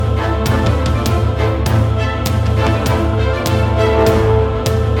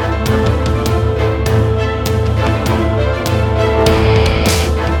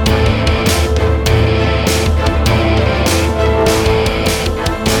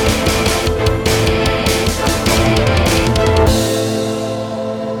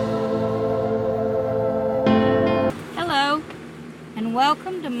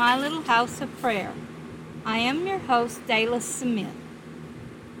House of Prayer. I am your host, Dayla Smith.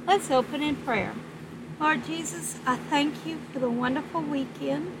 Let's open in prayer. Lord Jesus, I thank you for the wonderful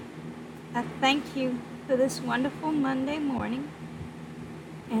weekend. I thank you for this wonderful Monday morning.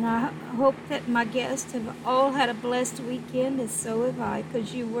 And I hope that my guests have all had a blessed weekend, as so have I,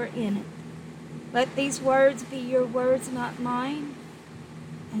 because you were in it. Let these words be your words, not mine.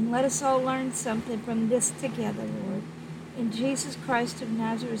 And let us all learn something from this together, Lord. In Jesus Christ of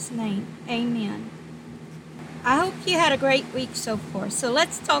Nazareth's name, amen. I hope you had a great week so far. So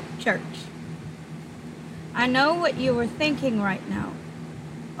let's talk church. I know what you were thinking right now.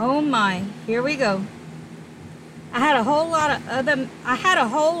 Oh my, here we go. I had a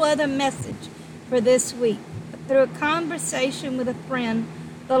whole other message for this week. But through a conversation with a friend,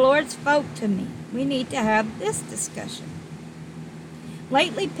 the Lord spoke to me. We need to have this discussion.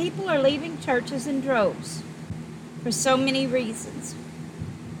 Lately, people are leaving churches in droves for so many reasons.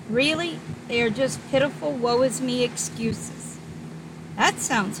 Really, they are just pitiful woe is me excuses. That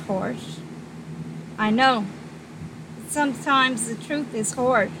sounds harsh. I know. But sometimes the truth is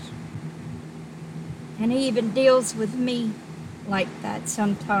harsh. And he even deals with me like that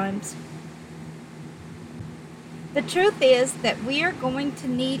sometimes. The truth is that we are going to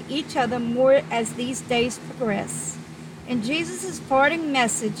need each other more as these days progress. And Jesus' parting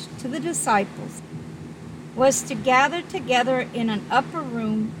message to the disciples was to gather together in an upper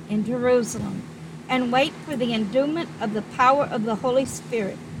room in Jerusalem and wait for the endowment of the power of the Holy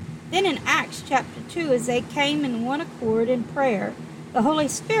Spirit. Then in Acts chapter 2, as they came in one accord in prayer, the Holy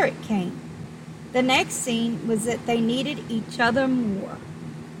Spirit came. The next scene was that they needed each other more.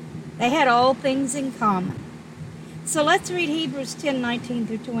 They had all things in common. So let's read Hebrews 10:19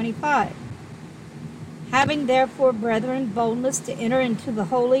 through 25. Having therefore, brethren, boldness to enter into the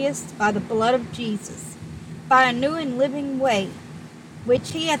holiest by the blood of Jesus, by a new and living way,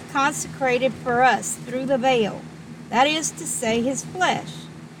 which he hath consecrated for us through the veil, that is to say, his flesh,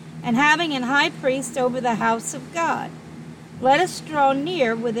 and having an high priest over the house of God, let us draw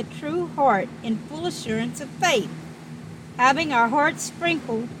near with a true heart in full assurance of faith, having our hearts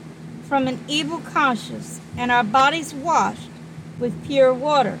sprinkled from an evil conscience and our bodies washed with pure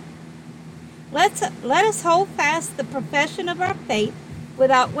water. Let us hold fast the profession of our faith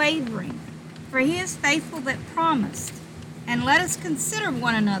without wavering, for he is faithful that promised. And let us consider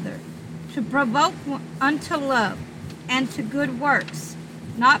one another to provoke unto love and to good works,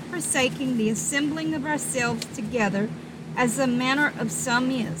 not forsaking the assembling of ourselves together, as the manner of some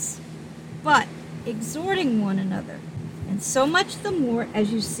is, but exhorting one another, and so much the more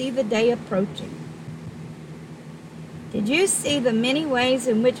as you see the day approaching. Did you see the many ways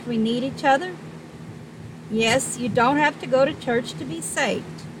in which we need each other? Yes, you don't have to go to church to be saved.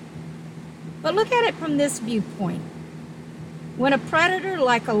 But look at it from this viewpoint. When a predator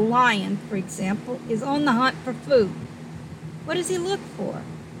like a lion, for example, is on the hunt for food, what does he look for?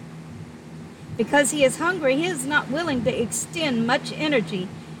 Because he is hungry, he is not willing to extend much energy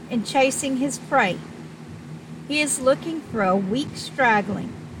in chasing his prey. He is looking for a weak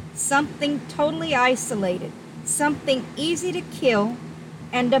straggling, something totally isolated, something easy to kill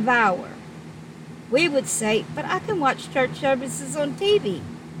and devour. We would say, but I can watch church services on TV.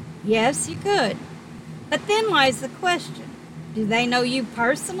 Yes, you could. But then lies the question, do they know you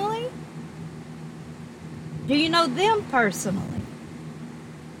personally? Do you know them personally?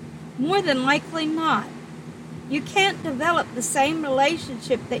 More than likely not. You can't develop the same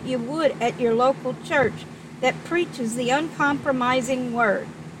relationship that you would at your local church that preaches the uncompromising word.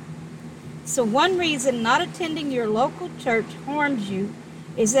 So one reason not attending your local church harms you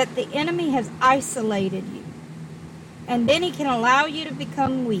is that the enemy has isolated you, and then he can allow you to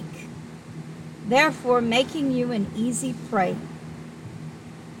become weak, therefore making you an easy prey.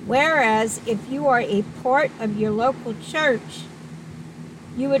 Whereas if you are a part of your local church,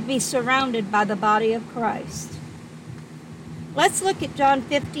 you would be surrounded by the body of Christ. Let's look at John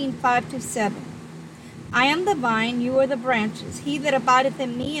 15:5-7. I am the vine, you are the branches. He that abideth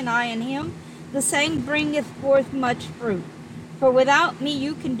in me, and I in him, the same bringeth forth much fruit. For without me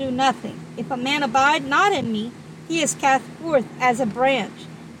you can do nothing. If a man abide not in me, he is cast forth as a branch,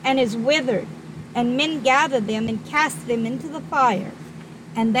 and is withered, and men gather them and cast them into the fire,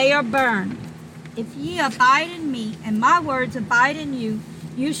 and they are burned. If ye abide in me, and my words abide in you,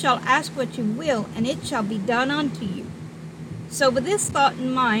 you shall ask what you will, and it shall be done unto you. So with this thought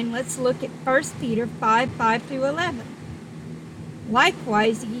in mind, let's look at 1 Peter 5:5-11.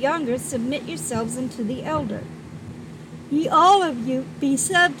 Likewise, ye younger, submit yourselves unto the elder. Ye all of you be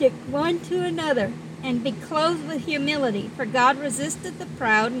subject one to another, and be clothed with humility, for God resisteth the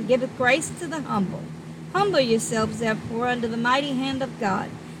proud, and giveth grace to the humble. Humble yourselves, therefore, under the mighty hand of God,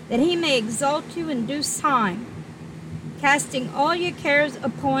 that he may exalt you in due time, casting all your cares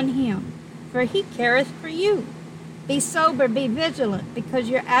upon him, for he careth for you. Be sober, be vigilant, because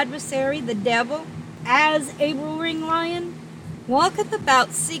your adversary, the devil, as a roaring lion, walketh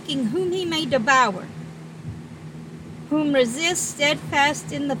about seeking whom he may devour, whom resist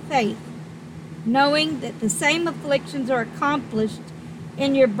steadfast in the faith, knowing that the same afflictions are accomplished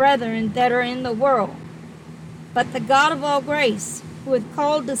in your brethren that are in the world. But the God of all grace, who hath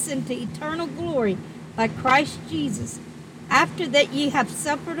called us into eternal glory by Christ Jesus, after that ye have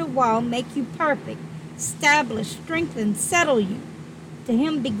suffered a while, make you perfect, establish, strengthen, settle you. To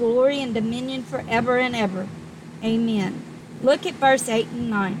him be glory and dominion forever and ever. Amen. Look at verse 8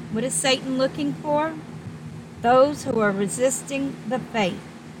 and 9. What is Satan looking for? Those who are resisting the faith,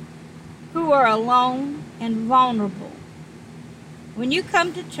 who are alone and vulnerable. When you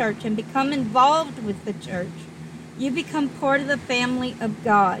come to church and become involved with the church, you become part of the family of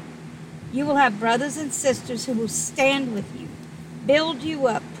God. You will have brothers and sisters who will stand with you, build you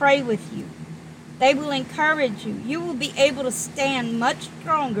up, pray with you. They will encourage you. You will be able to stand much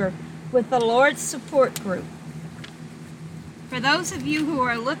stronger with the Lord's support group. For those of you who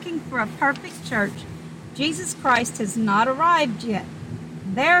are looking for a perfect church, Jesus Christ has not arrived yet.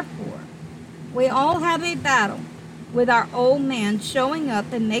 Therefore, we all have a battle with our old man showing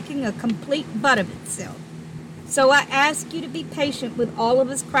up and making a complete butt of itself. So I ask you to be patient with all of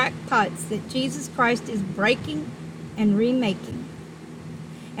us crackpots that Jesus Christ is breaking and remaking.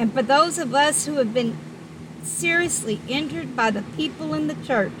 And for those of us who have been seriously injured by the people in the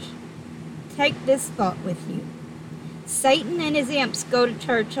church, take this thought with you. Satan and his imps go to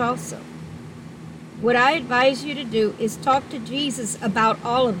church also. What I advise you to do is talk to Jesus about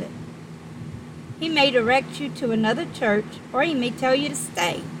all of it. He may direct you to another church, or he may tell you to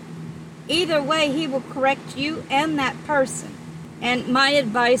stay. Either way, he will correct you and that person. And my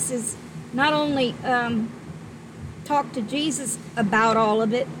advice is not only talk to Jesus about all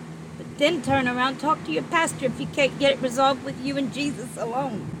of it, but then turn around, talk to your pastor if you can't get it resolved with you and Jesus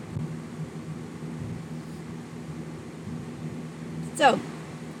alone. So,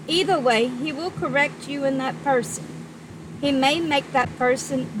 either way, he will correct you and that person. He may make that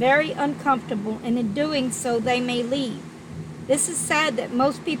person very uncomfortable, and in doing so, they may leave. This is sad that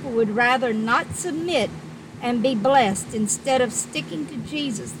most people would rather not submit and be blessed instead of sticking to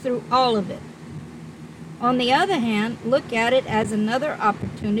Jesus through all of it. On the other hand, look at it as another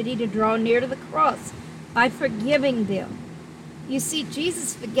opportunity to draw near to the cross by forgiving them. You see,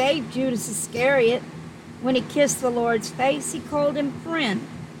 Jesus forgave Judas Iscariot when he kissed the Lord's face. He called him friend.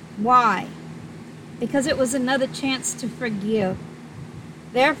 Why? Because it was another chance to forgive,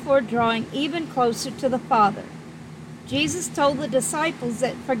 therefore drawing even closer to the Father. Jesus told the disciples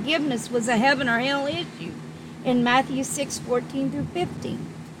that forgiveness was a heaven or hell issue in Matthew 6:14-15.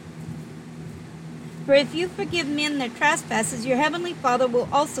 For if you forgive men their trespasses, your heavenly Father will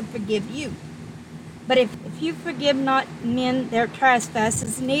also forgive you. But if you forgive not men their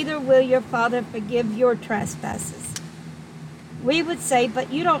trespasses, neither will your Father forgive your trespasses. We would say,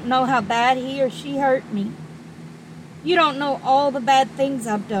 but you don't know how bad he or she hurt me. You don't know all the bad things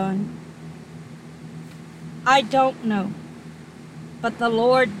I've done. I don't know. But the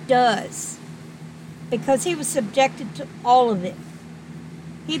Lord does, because he was subjected to all of it.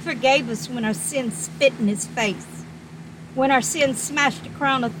 He forgave us when our sin spit in his face, when our sin smashed a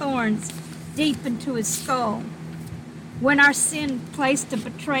crown of thorns deep into his skull, when our sin placed a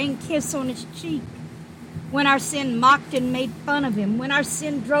betraying kiss on his cheek, when our sin mocked and made fun of him, when our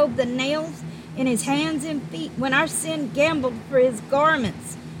sin drove the nails in his hands and feet, when our sin gambled for his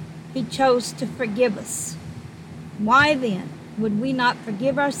garments, he chose to forgive us. Why then would we not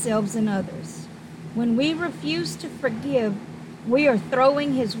forgive ourselves and others? When we refuse to forgive, we are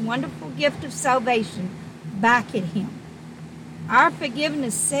throwing his wonderful gift of salvation back at him. Our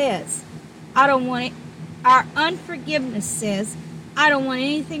forgiveness says, I don't want it. Our unforgiveness says, I don't want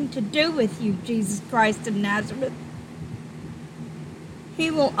anything to do with you, Jesus Christ of Nazareth.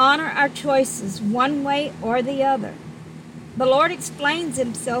 He will honor our choices one way or the other. The Lord explains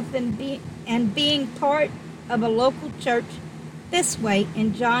himself in being part of a local church this way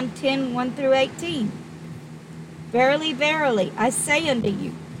in John 10:1-18. Verily, verily, I say unto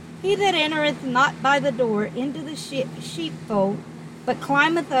you, he that entereth not by the door into the sheepfold, but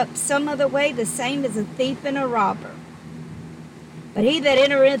climbeth up some other way, the same is a thief and a robber. But he that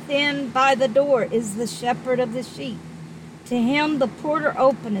entereth in by the door is the shepherd of the sheep. To him the porter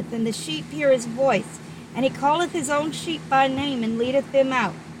openeth, and the sheep hear his voice, and he calleth his own sheep by name, and leadeth them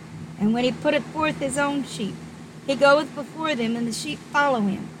out. And when he putteth forth his own sheep, he goeth before them, and the sheep follow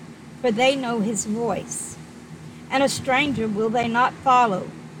him, for they know his voice. And a stranger will they not follow,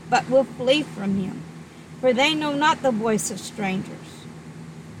 but will flee from him, for they know not the voice of strangers.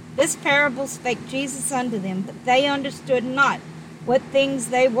 This parable spake Jesus unto them, but they understood not what things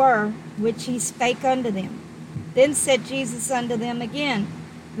they were which he spake unto them. Then said Jesus unto them again,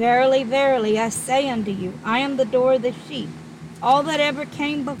 Verily, verily, I say unto you, I am the door of the sheep. All that ever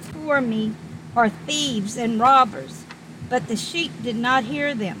came before me are thieves and robbers, but the sheep did not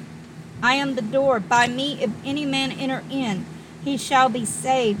hear them. I am the door. By me, if any man enter in, he shall be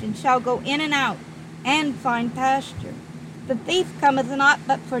saved, and shall go in and out, and find pasture. The thief cometh not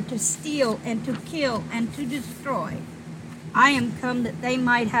but for to steal, and to kill, and to destroy. I am come that they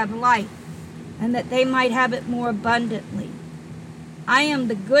might have life, and that they might have it more abundantly. I am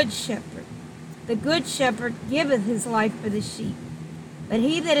the good shepherd. The good shepherd giveth his life for the sheep. But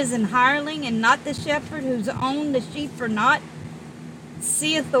he that is an hireling, and not the shepherd, whose own the sheep are not,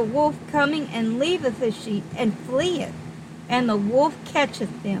 seeth the wolf coming, and leaveth the sheep, and fleeth. And the wolf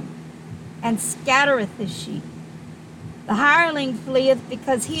catcheth them, and scattereth the sheep. The hireling fleeth,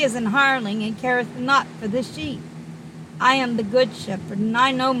 because he is an hireling, and careth not for the sheep. I am the good shepherd, and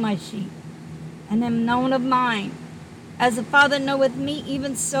I know my sheep, and am known of mine. As the Father knoweth me,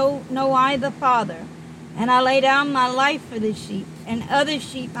 even so know I the Father. And I lay down my life for the sheep, and other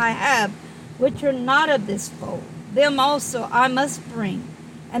sheep I have, which are not of this fold. Them also I must bring,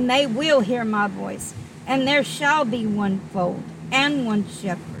 and they will hear my voice. And there shall be one fold, and one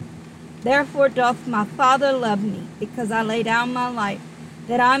shepherd. Therefore doth my Father love me, because I lay down my life,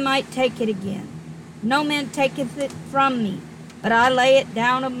 that I might take it again. No man taketh it from me, but I lay it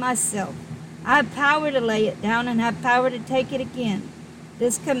down of myself. I have power to lay it down, and have power to take it again.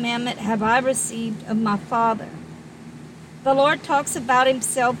 This commandment have I received of my Father. The Lord talks about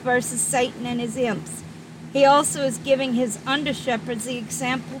himself versus Satan and his imps. He also is giving his under-shepherds the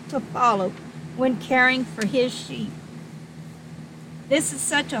example to follow when caring for his sheep. This is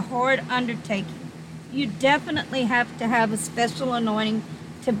such a hard undertaking. You definitely have to have a special anointing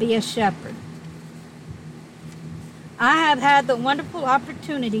to be a shepherd. I have had the wonderful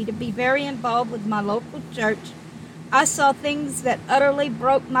opportunity to be very involved with my local church. I saw things that utterly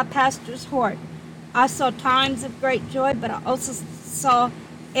broke my pastor's heart. I saw times of great joy, but I also saw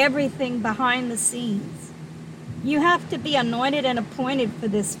everything behind the scenes. You have to be anointed and appointed for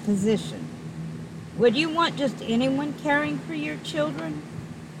this position. Would you want just anyone caring for your children?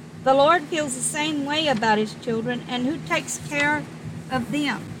 The Lord feels the same way about his children, and who takes care of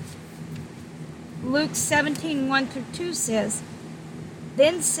them? Luke 17:1-2 says,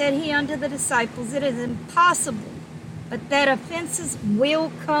 Then said he unto the disciples, It is impossible, but that offenses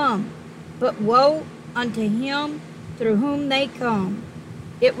will come. But woe unto him through whom they come.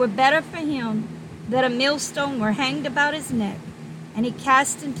 It were better for him that a millstone were hanged about his neck, and he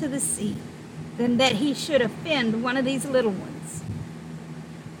cast into the sea, than that he should offend one of these little ones.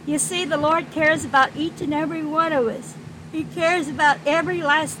 You see, the Lord cares about each and every one of us. He cares about every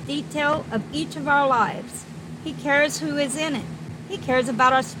last detail of each of our lives. He cares who is in it. He cares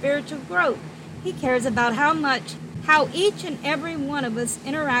about our spiritual growth. He cares about how each and every one of us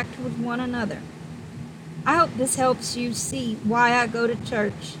interact with one another. I hope this helps you see why I go to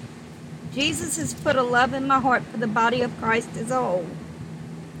church. Jesus has put a love in my heart for the body of Christ as a whole.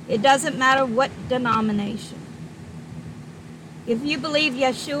 It doesn't matter what denomination. If you believe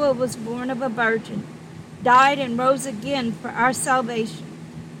Yeshua was born of a virgin, died and rose again for our salvation,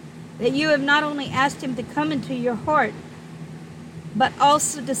 that you have not only asked him to come into your heart, but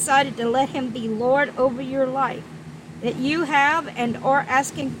also decided to let him be Lord over your life, that you have and are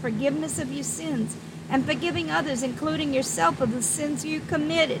asking forgiveness of your sins and forgiving others, including yourself, of the sins you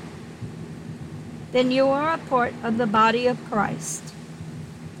committed, then you are a part of the body of Christ.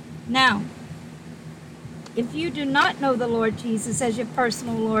 Now, if you do not know the Lord Jesus as your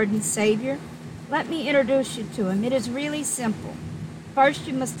personal Lord and Savior, let me introduce you to him. It is really simple. First,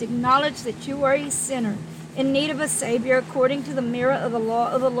 you must acknowledge that you are a sinner in need of a Savior according to the mirror of the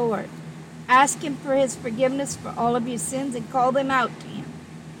law of the Lord. Ask him for his forgiveness for all of your sins and call them out to him.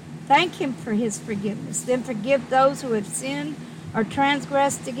 Thank him for his forgiveness. Then forgive those who have sinned or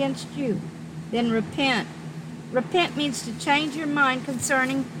transgressed against you. Then repent. Repent means to change your mind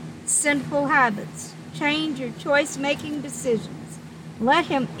concerning sinful habits. Change your choice-making decisions. Let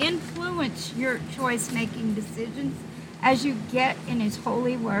him influence your choice-making decisions as you get in his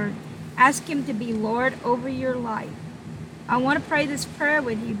holy word. Ask him to be Lord over your life. I want to pray this prayer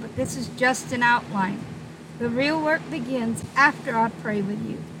with you, but this is just an outline. The real work begins after I pray with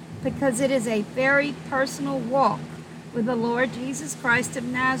you, because it is a very personal walk with the Lord Jesus Christ of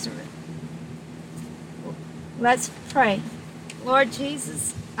Nazareth. Let's pray. Lord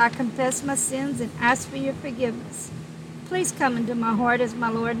Jesus, I confess my sins and ask for your forgiveness. Please come into my heart as my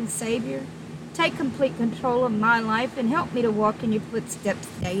Lord and Savior. Take complete control of my life and help me to walk in your footsteps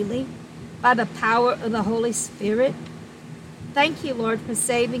daily by the power of the Holy Spirit. Thank you, Lord, for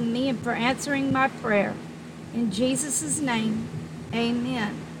saving me and for answering my prayer. In Jesus' name,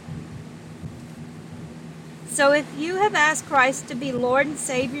 amen. So if you have asked Christ to be Lord and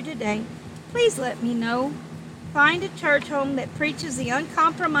Savior today, please let me know. Find a church home that preaches the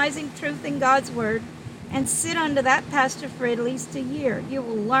uncompromising truth in God's Word and sit under that pastor for at least a year. You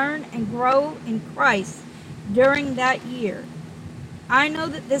will learn and grow in Christ during that year. I know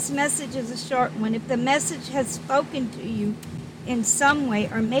that this message is a short one. If the message has spoken to you in some way,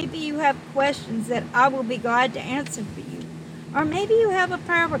 or maybe you have questions that I will be glad to answer for you, or maybe you have a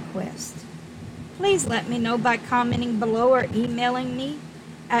prayer request, please let me know by commenting below or emailing me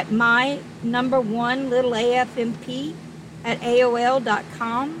at my number 1 little afmp@aol.com.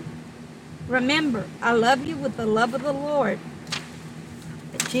 Remember, I love you with the love of the Lord,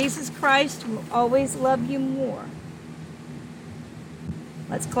 but Jesus Christ will always love you more.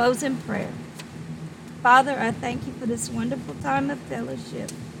 Let's close in prayer. Father, I thank you for this wonderful time of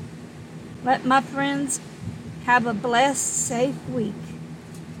fellowship. Let my friends have a blessed, safe week,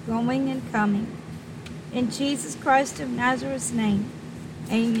 going and coming. In Jesus Christ of Nazareth's name,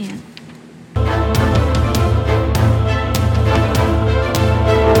 amen.